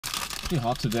pretty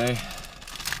hot today,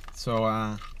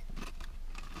 so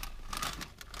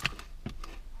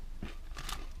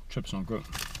trip's not good.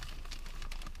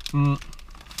 I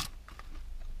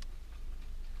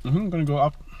think I'm gonna go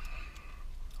up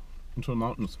into the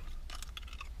mountains.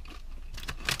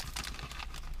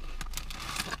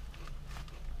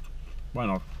 Why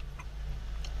not?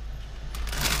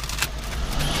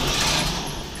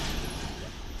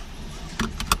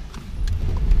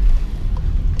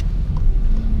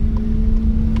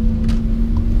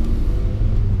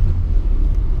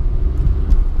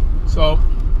 So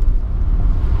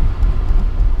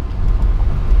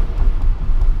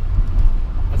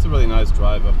that's a really nice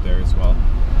drive up there as well,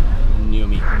 near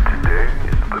me. Today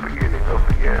is the beginning of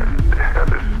the end and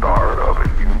the start of a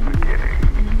new beginning.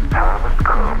 Time has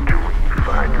come to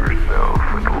refine yourself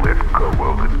and let go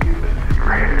of the demons in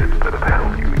your head that have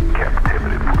held you in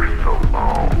captivity for so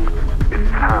long.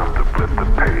 It's time to flip the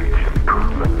page and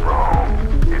prove them wrong.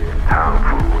 It's time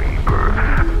for rebirth.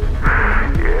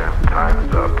 Yeah,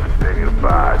 time's up to say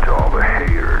goodbye to all the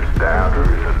haters, doubters,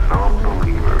 and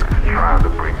non-believers trying to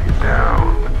bring you down.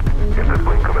 In the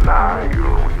blink of an eye,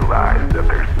 you'll realize that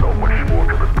there's so much more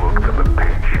to the book than the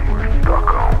page you were stuck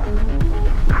on.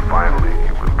 Finally,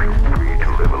 you will be free to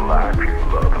live a life you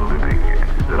love living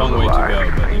instead of a life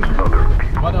you think other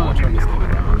people why don't I turn this thing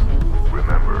around?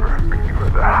 Remember, you are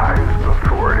the highest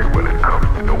authority when it comes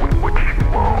to knowing what you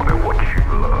want and what you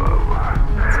love.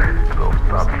 So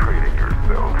stop trading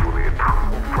yourself for the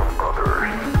approval from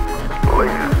others.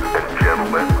 Ladies and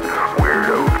gentlemen,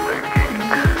 weirdos and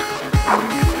geeks,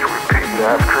 please repeat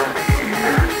after me.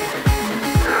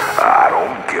 I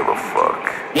don't give a fuck.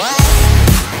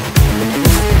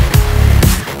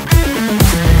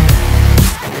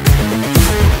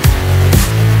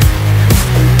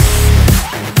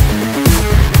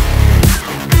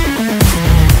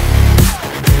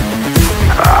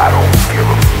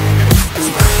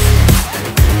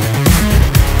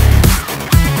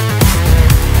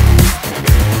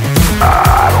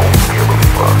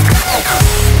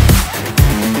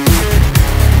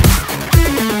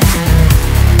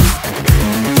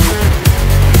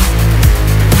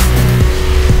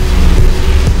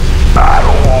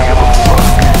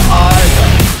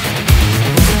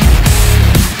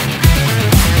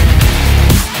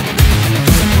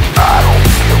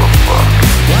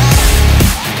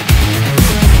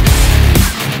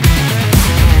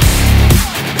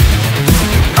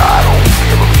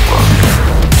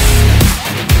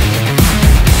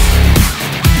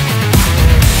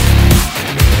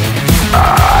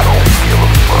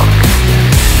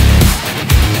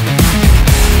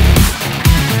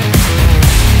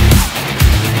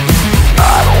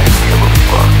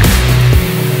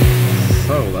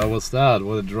 That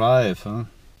what a drive, huh?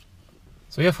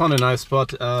 So I found a nice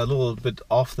spot, a little bit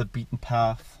off the beaten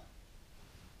path.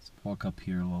 Let's walk up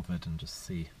here a little bit and just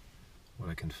see what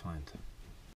I can find.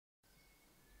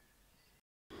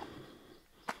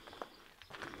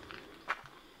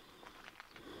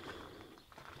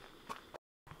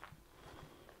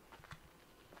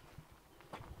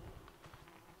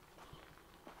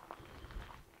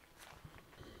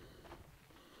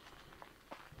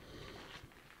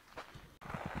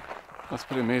 That's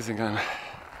pretty amazing. I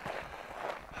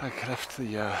left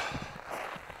the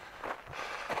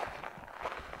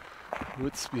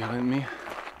woods behind me,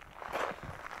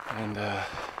 and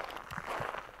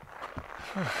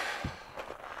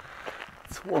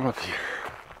it's warm up here.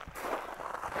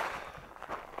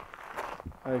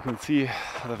 I can see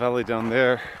the valley down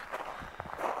there,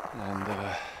 and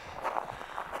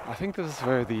I think this is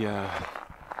where the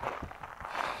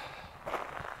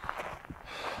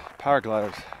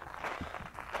paragliders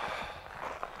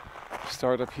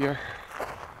start up here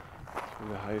to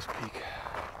the highest peak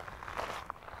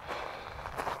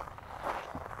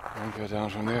and go down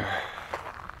from there.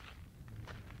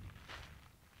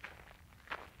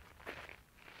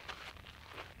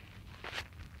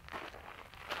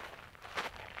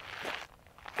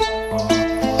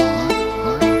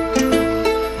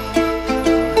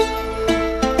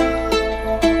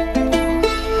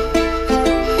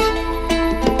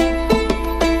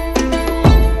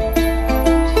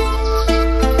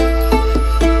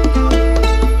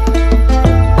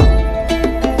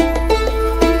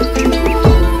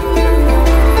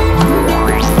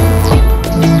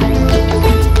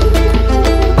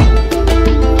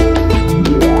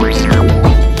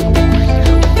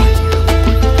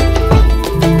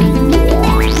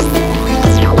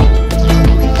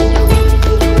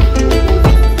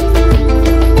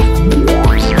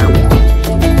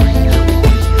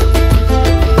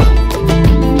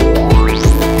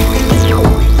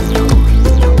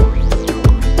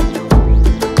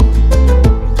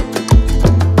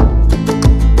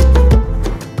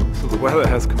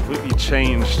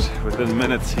 changed within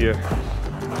minutes here.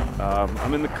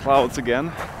 I'm in the clouds again,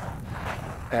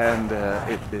 and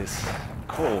it is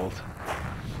cold,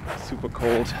 super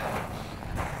cold.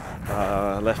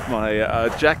 I left my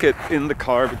jacket in the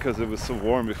car because it was so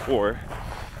warm before,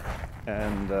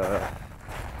 and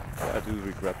I do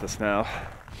regret this now.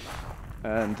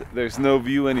 And there's no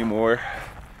view anymore,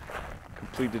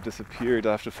 completely disappeared.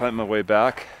 I have to find my way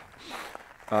back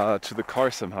to the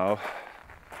car somehow.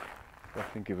 I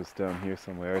think it was down here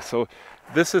somewhere. So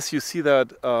this is, you see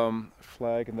that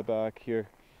flag in the back here,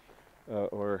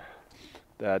 or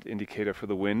that indicator for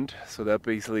the wind. So that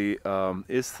basically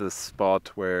is the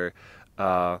spot where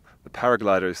the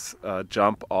paragliders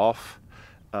jump off,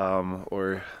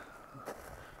 or,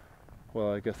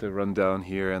 well, I guess they run down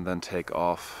here and then take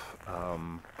off.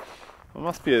 It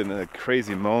must be a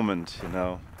crazy moment, you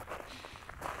know.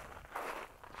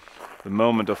 The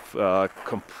moment of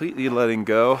completely letting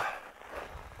go.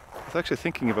 I was actually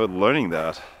thinking about learning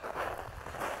that.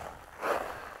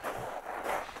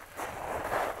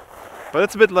 But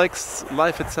it's a bit like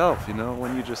life itself, you know,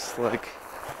 when you just like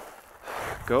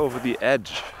go over the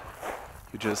edge.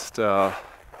 You just let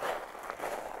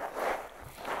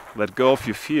go of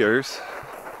your fears.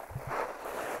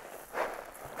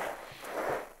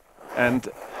 And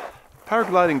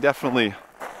paragliding definitely, it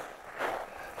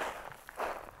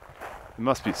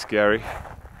must be scary.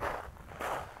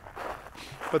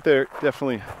 But there are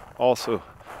definitely also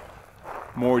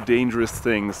more dangerous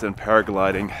things than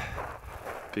paragliding,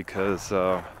 because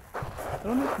I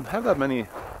don't even have that many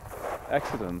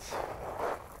accidents.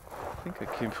 I think I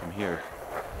came from here,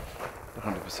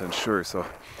 100% sure, so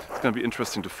it's going to be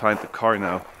interesting to find the car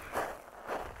now.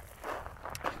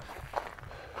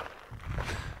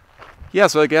 Yeah,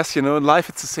 so I guess, you know, in life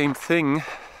it's the same thing.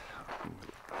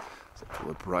 It's a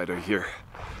little brighter here.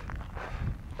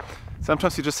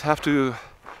 Sometimes you just have to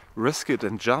risk it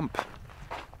and jump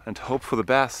and hope for the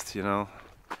best, you know.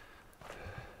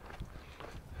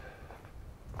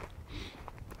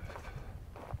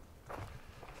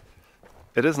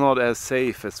 It is not as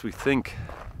safe as we think.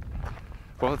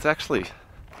 Well, it's actually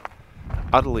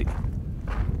utterly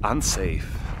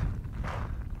unsafe.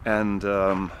 And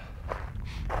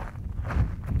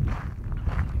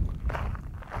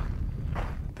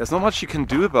there's not much you can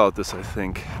do about this, I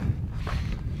think.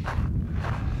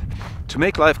 To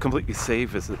make life completely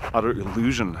safe is an utter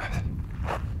illusion.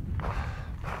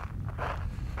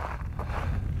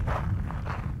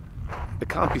 It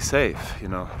can't be safe, you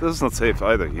know. This is not safe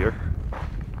either here.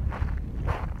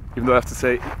 Even though I have to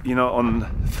say, you know, on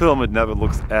film it never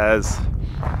looks as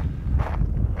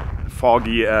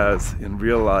foggy as in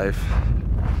real life.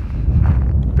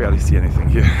 Barely see anything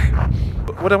here.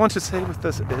 But what I want to say with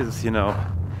this is, you know,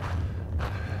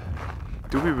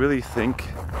 do we really think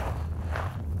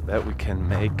that we can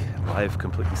make life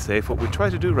completely safe? What we try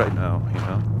to do right now, you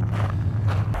know?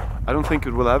 I don't think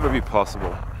it will ever be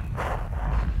possible.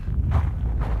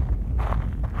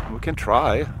 We can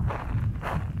try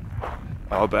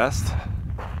our best.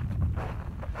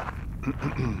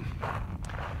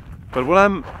 But what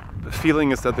I'm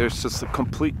feeling is that there's just a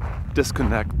complete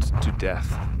disconnect to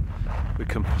death. We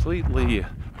completely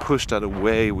pushed that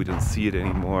away, we don't see it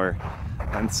anymore.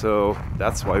 And so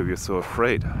that's why we're so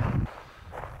afraid.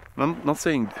 I'm not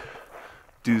saying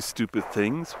do stupid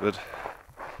things, but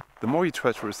the more you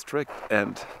try to restrict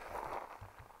and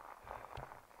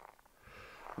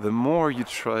the more you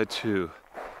try to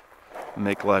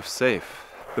make life safe,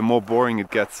 the more boring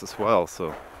it gets as well.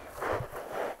 So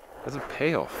there's a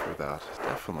payoff for that,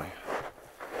 definitely.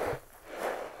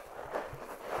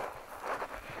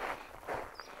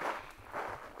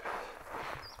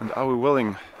 And are we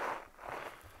willing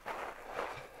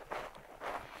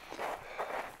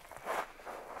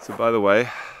So by the way,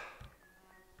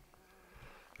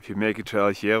 if you make it to El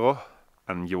Hierro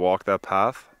and you walk that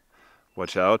path,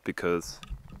 watch out, because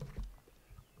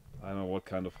I don't know what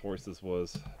kind of horse this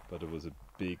was, but it was a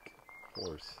big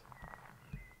horse.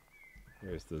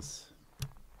 Here's this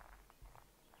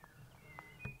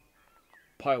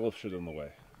pile of shit in the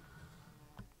way.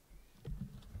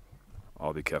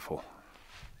 I'll be careful.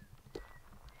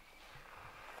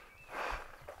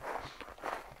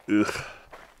 Ugh.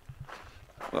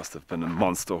 Must have been a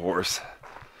monster horse.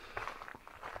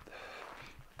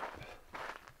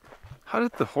 How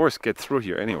did the horse get through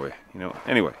here anyway? You know,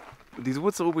 anyway, these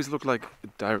woods always look like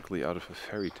directly out of a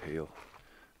fairy tale.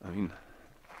 I mean,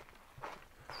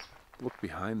 look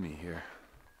behind me here.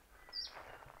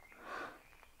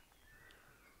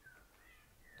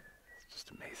 It's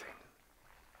just amazing.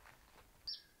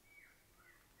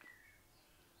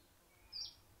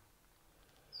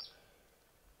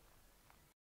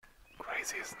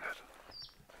 Crazy, isn't it?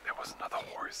 was another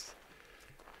horse.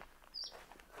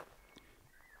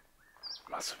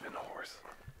 Must have been a horse.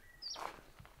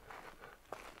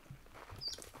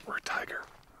 Or a tiger.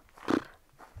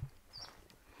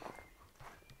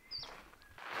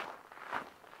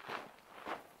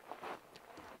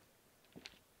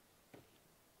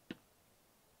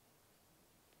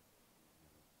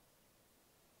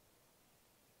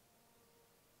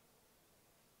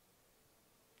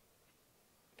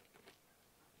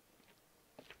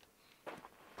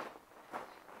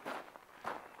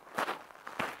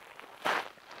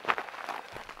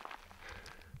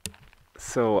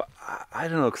 So I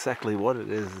don't know exactly what it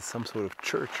is. It's some sort of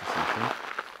church or something,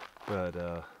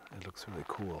 but it looks really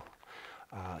cool.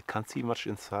 Can't see much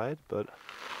inside, but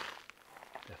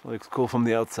definitely looks cool from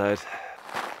the outside.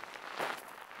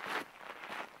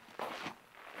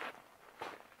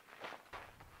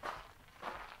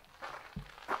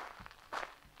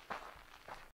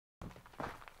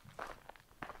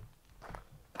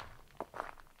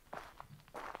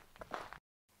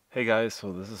 Hey guys,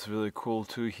 so this is really cool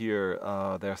too here.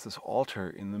 There's this altar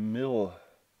in the middle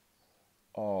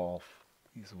of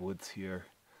these woods here,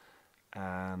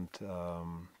 and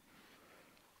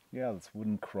yeah, this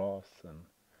wooden cross, and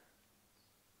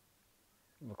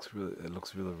it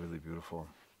looks really beautiful.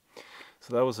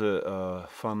 So that was a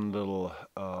fun little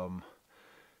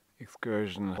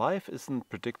excursion. Life isn't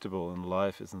predictable and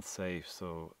life isn't safe,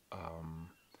 so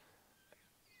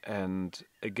and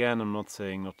again, I'm not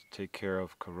saying not to take care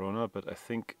of Corona, but I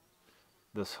think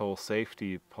this whole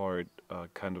safety part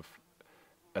kind of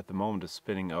at the moment is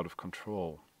spinning out of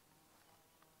control.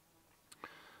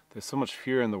 There's so much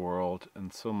fear in the world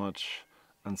and so much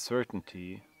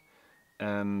uncertainty,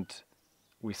 and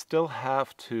we still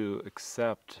have to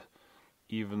accept,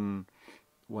 even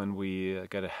when we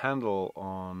get a handle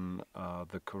on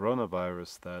the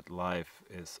coronavirus, that life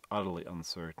is utterly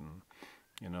uncertain.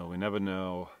 You know, we never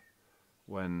know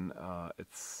when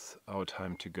it's our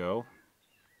time to go.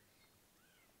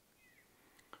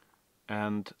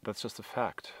 And that's just a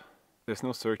fact. There's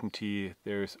no certainty,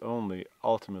 there is only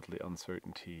ultimately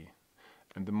uncertainty.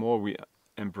 And the more we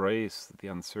embrace the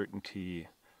uncertainty,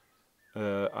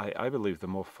 I believe the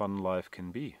more fun life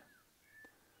can be.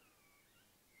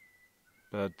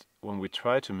 But when we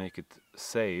try to make it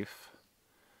safe,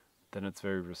 then it's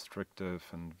very restrictive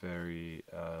and very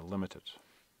limited.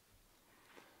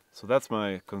 So that's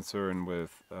my concern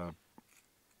with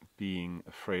being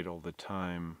afraid all the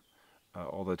time,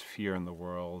 all that fear in the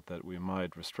world, that we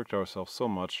might restrict ourselves so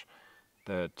much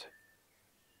that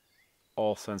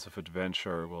all sense of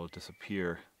adventure will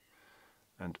disappear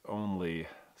and only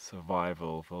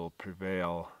survival will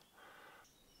prevail.